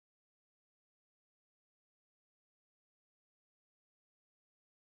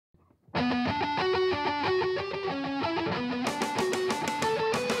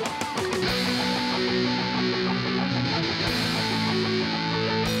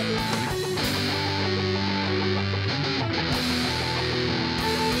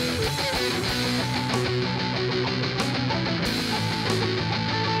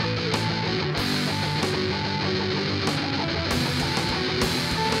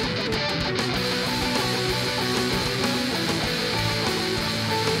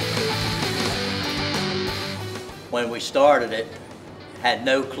when we started it, had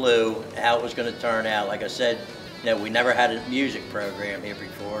no clue how it was going to turn out. Like I said, we never had a music program here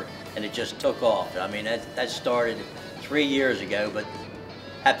before, and it just took off. I mean, that started 3 years ago, but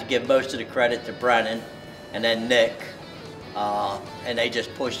have to give most of the credit to Brennan and then Nick, and they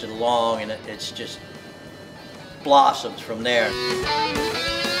just pushed it along, and it's just blossomed from there.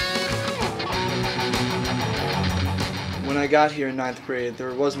 When I got here in 9th grade,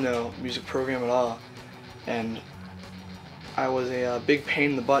 there was no music program at all, and I was a big pain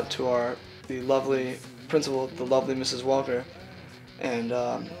in the butt to the lovely principal, the lovely Mrs. Walker, and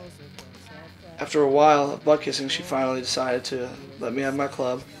after a while of butt kissing, she finally decided to let me have my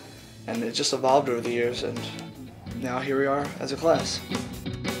club, and it just evolved over the years, and now here we are as a class.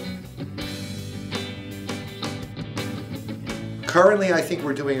 Currently, I think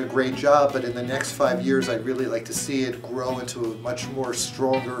we're doing a great job, but in the next 5 years, I'd really like to see it grow into a much more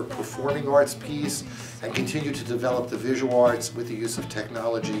stronger performing arts piece and continue to develop the visual arts with the use of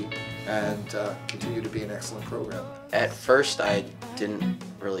technology and continue to be an excellent program. At first, I didn't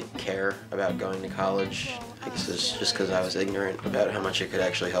really care about going to college. I guess it's just because I was ignorant about how much it could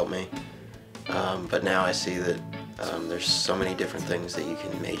actually help me. But now I see that there's so many different things that you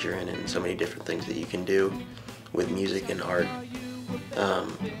can major in and so many different things that you can do with music and art.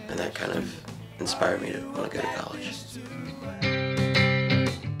 And that kind of inspired me to want to go to college.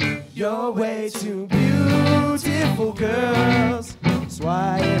 You're way too beautiful, girls. That's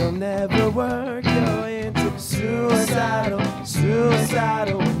why it'll never work. You're into suicidal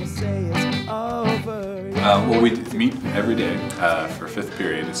when you say it's over. Well, we meet every day for 5th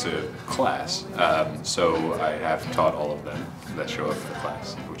period. It's a class, so I have taught all of them that show up for the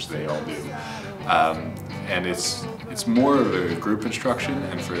class, which they all do. And it's more of a group instruction,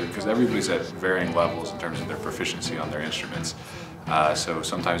 and because everybody's at varying levels in terms of their proficiency on their instruments. So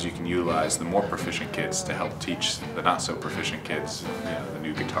sometimes you can utilize the more proficient kids to help teach the not so proficient kids, the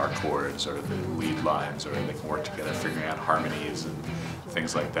new guitar chords or the lead lines, or they can work together figuring out harmonies and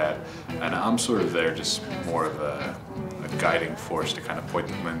things like that. And I'm sort of there just more of a guiding force to kind of point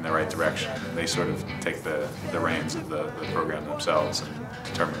them in the right direction. They sort of take the reins of the program themselves and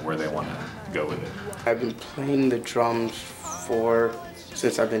determine where they want to go with it. I've been playing the drums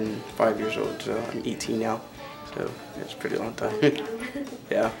since I've been 5 years old, so I'm 18 now. So it's a pretty long time.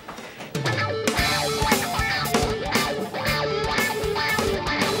 Yeah.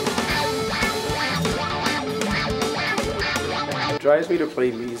 What drives me to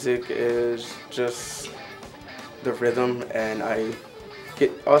play music is just the rhythm, and I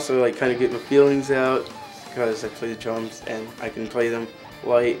also kind of get my feelings out because I play the drums and I can play them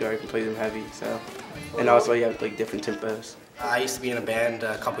light or I can play them heavy. So, and also you have like different tempos. I used to be in a band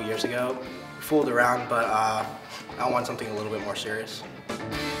a couple years ago. Fooled around, but I want something a little bit more serious.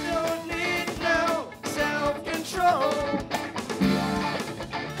 Don't need no self-control.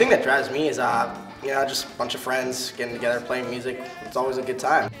 The thing that drives me is just a bunch of friends getting together, playing music. It's always a good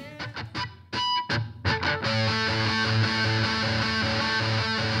time.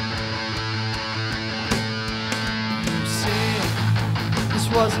 You see, this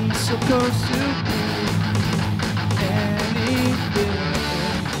wasn't supposed to be anything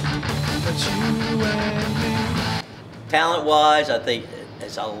but you and me. Talent-wise, I think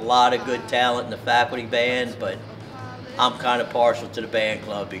there's a lot of good talent in the faculty band, but I'm kind of partial to the band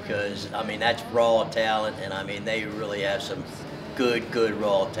club because, I mean, that's raw talent, and I mean, they really have some good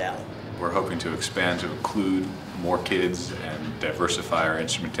raw talent. We're hoping to expand to include more kids and diversify our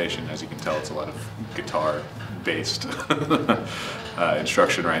instrumentation. As you can tell, it's a lot of guitar-based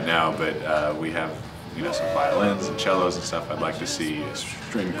instruction right now, but we have some violins and cellos and stuff. I'd like to see a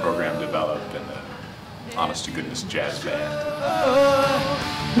string program developed and a honest-to-goodness jazz band.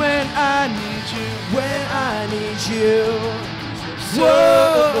 When I need you,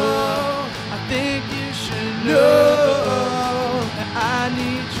 whoa, I think you should know that I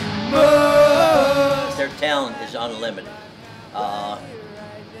need you most. Their talent is unlimited.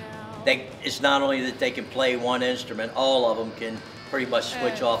 It's not only that they can play one instrument, all of them can pretty much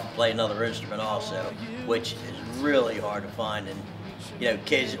switch off and play another instrument also, which is really hard to find in,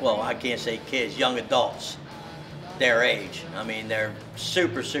 kids, well, I can't say kids, young adults, their age. I mean, they're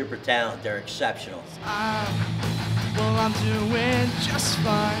super talented, they're exceptional. I'm doing just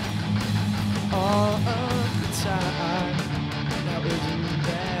fine all of the time. Now isn't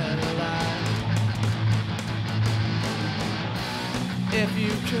that a lie? If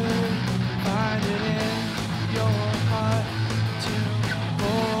you could find it in your heart to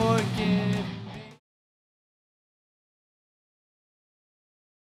forgive